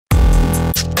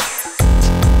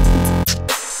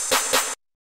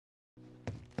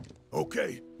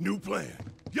Okay, new plan.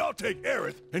 Y'all take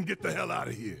Aerith and get the hell out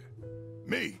of here.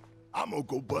 Me, I'm gonna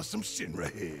go bust some Shinra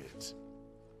heads.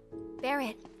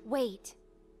 Barrett, wait.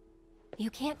 You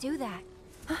can't do that.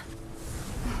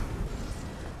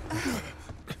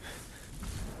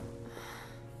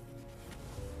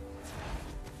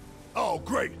 Oh,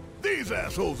 great. These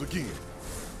assholes again.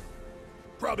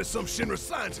 Probably some Shinra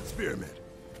science experiment.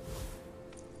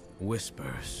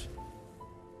 Whispers.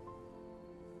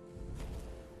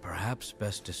 Perhaps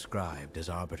best described as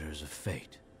arbiters of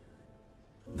fate.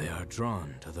 They are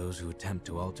drawn to those who attempt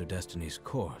to alter destiny's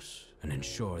course and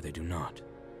ensure they do not.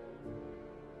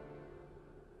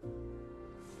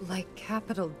 Like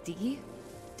capital D?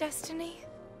 Destiny?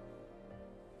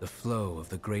 The flow of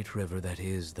the great river that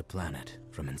is the planet,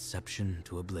 from inception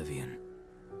to oblivion.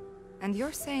 And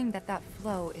you're saying that that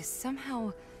flow is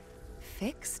somehow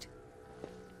fixed?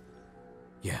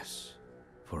 Yes,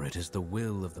 for it is the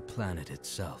will of the planet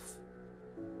itself.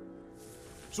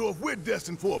 So if we're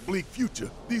destined for a bleak future,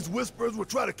 these Whispers will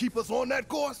try to keep us on that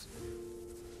course?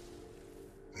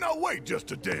 Now wait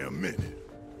just a damn minute.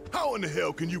 How in the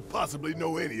hell can you possibly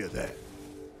know any of that?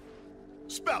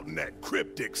 Spouting that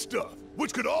cryptic stuff,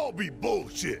 which could all be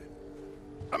bullshit.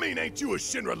 I mean, ain't you a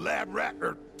Shinra lab rat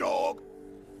or dog?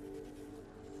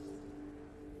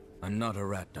 I'm not a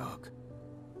rat dog.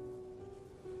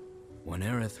 When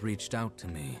Aerith reached out to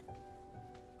me,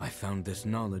 I found this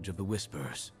knowledge of the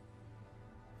Whispers.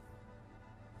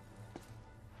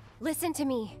 Listen to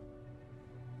me.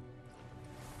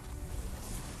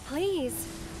 Please.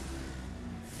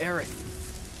 Aerith.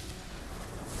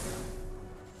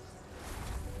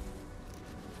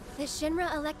 The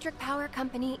Shinra Electric Power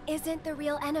Company isn't the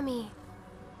real enemy.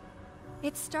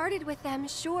 It started with them,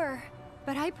 sure,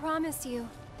 but I promise you,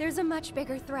 there's a much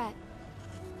bigger threat.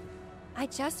 I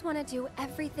just want to do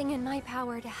everything in my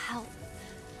power to help.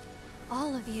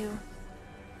 All of you.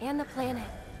 And the planet.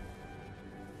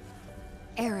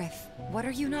 Aerith, what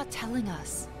are you not telling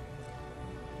us?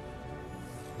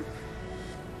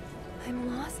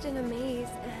 I'm lost in a maze,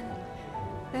 and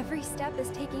every step is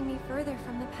taking me further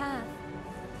from the path.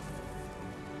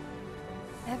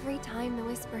 Every time the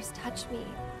Whispers touch me,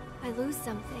 I lose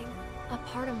something, a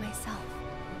part of myself.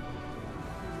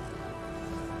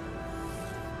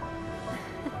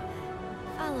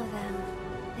 Follow them,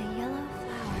 the yellow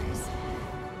flowers.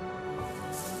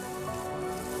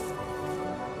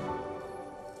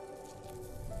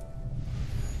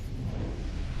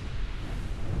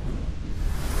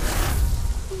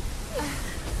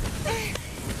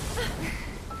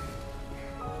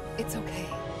 It's okay.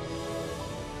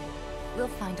 We'll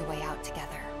find a way out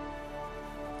together.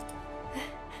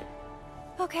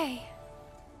 Okay.